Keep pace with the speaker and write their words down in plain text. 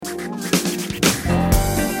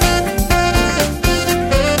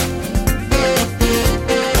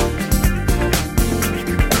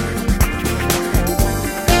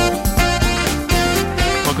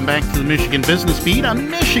Michigan Business Beat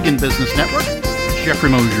on Michigan Business Network. Jeffrey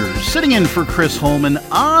Mosher sitting in for Chris Holman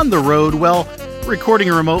on the road, recording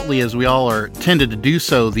remotely as we all are tended to do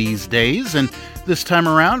so these days. And this time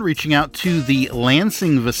around, reaching out to the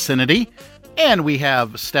Lansing vicinity. And we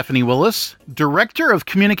have Stepheni Willis, Director of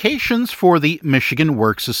Communications for the Michigan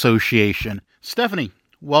Works Association. Stepheni,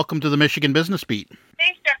 welcome to the Michigan Business Beat.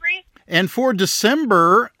 Thanks, Jeffrey. And for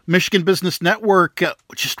December, Michigan Business Network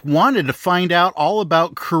just wanted to find out all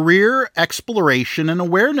about Career Exploration and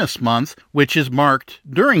Awareness Month, which is marked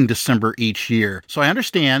during December each year. So I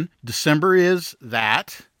understand December is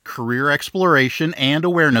that, Career Exploration and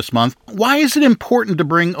Awareness Month. Why is it important to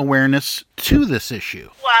bring awareness to this issue?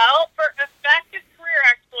 Well, for effective career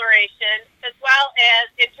exploration, as well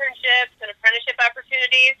as internships and apprenticeship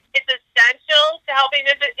opportunities, it's essential to helping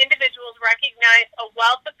individuals recognize a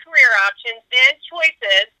wealth of career options and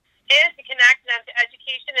choices and to connect them to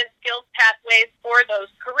education and skills pathways for those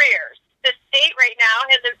careers. The state right now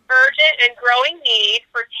has an urgent and growing need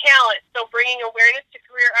for talent, so bringing awareness to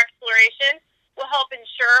career exploration will help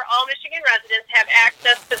ensure all Michigan residents have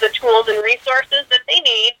access to the tools and resources that they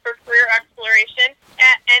need for career exploration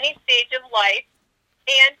at any stage of life.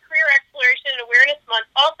 And Career Exploration and Awareness Month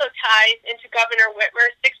also ties into Governor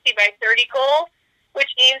Whitmer's 60 by 30 goal, which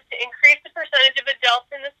aims to increase the percentage of adults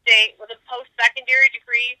in the state with a post-secondary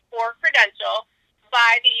degree or credential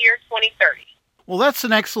by the year 2030. Well, that's an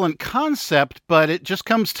excellent concept, but it just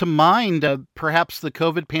comes to mind, perhaps the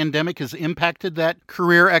COVID pandemic has impacted that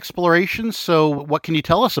career exploration. So what can you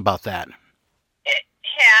tell us about that? It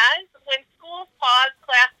has. When schools paused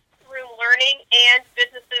classroom learning and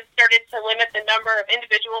businesses started to limit the number of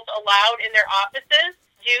individuals allowed in their offices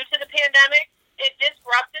due to the pandemic, it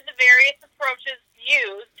disrupted the various approaches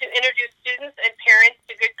used to introduce students and parents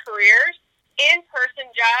to good careers. In-person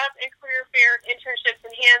job and career fairs, internships,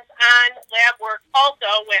 and hands-on lab work also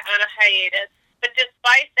went on a hiatus. But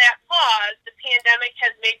despite that pause, the pandemic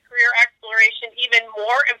has made career exploration even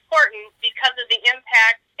more important because of the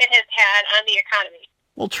impact it has had on the economy.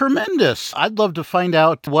 Well, tremendous. I'd love to find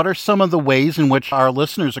out what are some of the ways in which our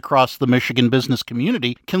listeners across the Michigan business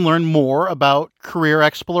community can learn more about career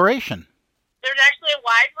exploration. There's actually a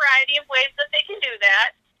wide variety of ways that they can do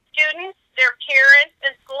that. Students, their parents,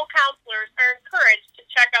 and school counselors are encouraged to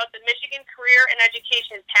check out the Michigan Career and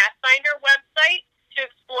Education Pathfinder website to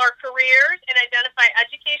explore careers and identify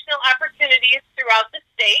educational opportunities throughout the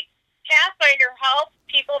state. Pathfinder helps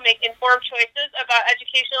people make informed choices about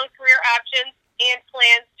educational and career options and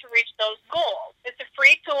plans to reach those goals. It's a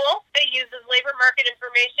free tool that uses labor market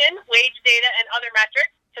information, wage data, and other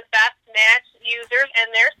metrics to best match users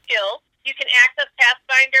and their skills. You can access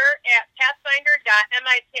Pathfinder at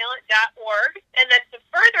pathfinder.mitalent.org. And then to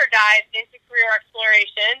further dive into career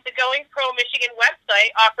exploration, the Going Pro Michigan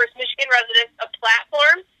website offers Michigan residents a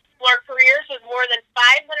platform for careers with more than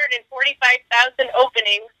 545,000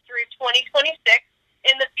 openings through 2026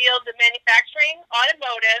 in the fields of manufacturing,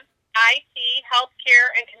 automotive, IT,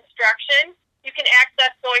 healthcare, and construction. You can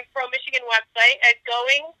access Going Pro Michigan website at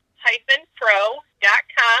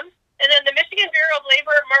going-pro.com. And then the Michigan Bureau of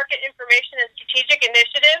Labor Market Information and Strategic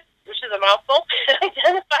Initiative, which is a mouthful,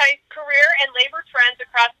 identifies career and labor trends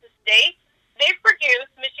across the state. They've produced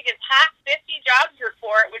Michigan's Hot 50 Jobs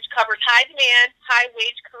Report, which covers high-demand,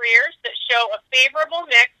 high-wage careers that show a favorable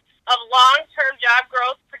mix of long-term job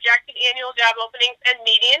growth, projected annual job openings, and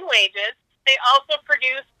median wages. They also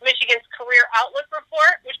produce Michigan's Career Outlook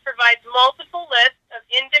Report, which provides multiple lists of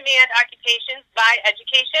in-demand occupations by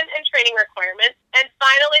education and training requirements. And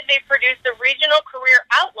finally, they produce the Regional Career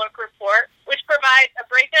Outlook Report, which provides a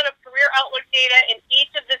breakdown of career outlook data in each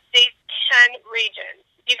of the state's 10 regions.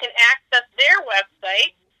 You can access their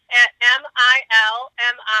website at milmi.org.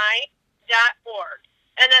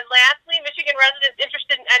 And then lastly, Michigan residents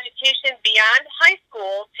interested in education beyond high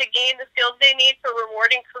school to gain the skills they need for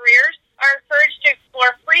rewarding careers are encouraged to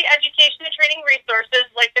explore free education and training resources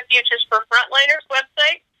like the Futures for Frontliners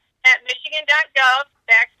website at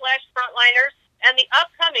michigan.gov/frontliners and the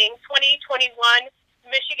upcoming 2021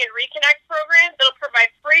 Michigan Reconnect program that will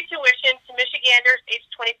provide free tuition to Michiganders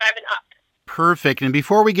aged 25 and up. Perfect. And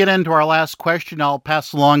before we get into our last question, I'll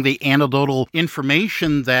pass along the anecdotal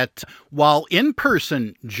information that while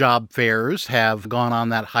in-person job fairs have gone on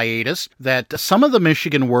that hiatus, that some of the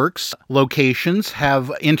Michigan Works locations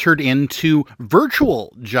have entered into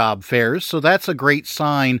virtual job fairs. So that's a great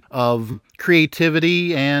sign of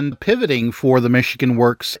creativity and pivoting for the Michigan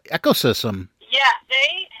Works ecosystem. Yeah,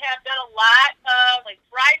 they have done a lot of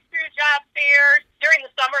drive-through job fairs. During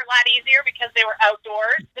the summer, a lot easier because they were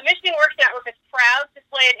outdoors. The Michigan Works Network is proud to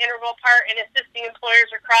play an integral part in assisting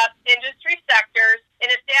employers across industry sectors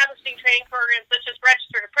in establishing training programs such as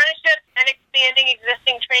registered apprenticeships,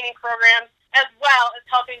 programs, as well as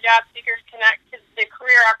helping job seekers connect to the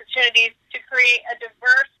career opportunities to create a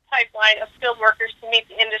diverse pipeline of skilled workers to meet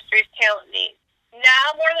the industry's talent needs. Now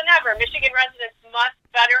more than ever, Michigan residents must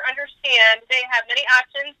better understand they have many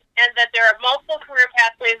options and that there are multiple career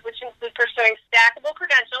pathways, which include pursuing stackable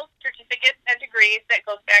credentials, certificates, and degrees that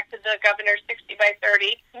goes back to the governor's 60 by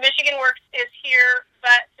 30. Michigan Works is here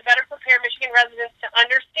but to better prepare Michigan residents to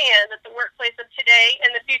understand that the workplace of today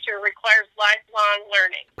and the future requires lifelong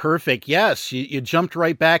learning. Perfect. Yes, you jumped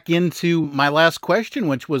right back into my last question,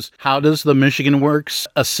 which was how does the Michigan Works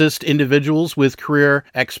assist individuals with career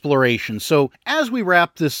exploration? So as we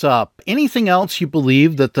wrap this up, anything else you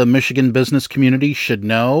believe that the Michigan business community should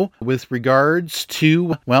know with regards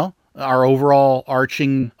to, well, our overall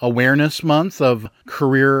arching awareness month of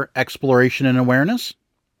career exploration and awareness?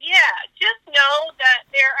 Yeah, just know that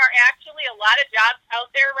there are actually a lot of jobs out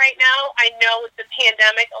there right now. I know with the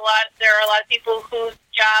pandemic, there are a lot of people whose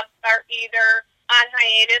jobs are either on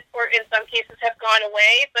hiatus or in some cases have gone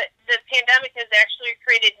away, but the pandemic has actually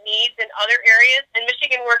created needs in other areas, and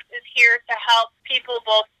Michigan Works is here to help people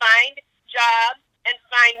both find jobs and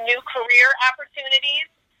find new career opportunities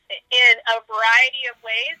in a variety of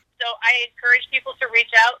ways. So I encourage people to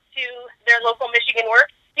reach out to their local Michigan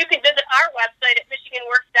Works. You can visit our website at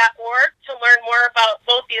michiganworks.org to learn more about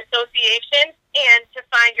both the association and to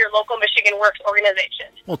find your local Michigan Works organization.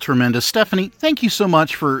 Well, tremendous. Stepheni, thank you so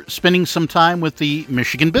much for spending some time with the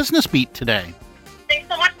Michigan Business Beat today. Thanks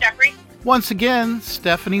so much, Jeffrey. Once again,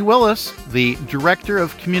 Stepheni Willis, the Director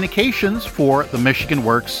of Communications for the Michigan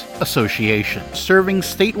Works Association, serving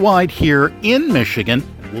statewide here in Michigan.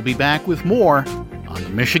 We'll be back with more on the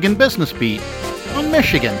Michigan Business Beat on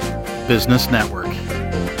Michigan Business Network.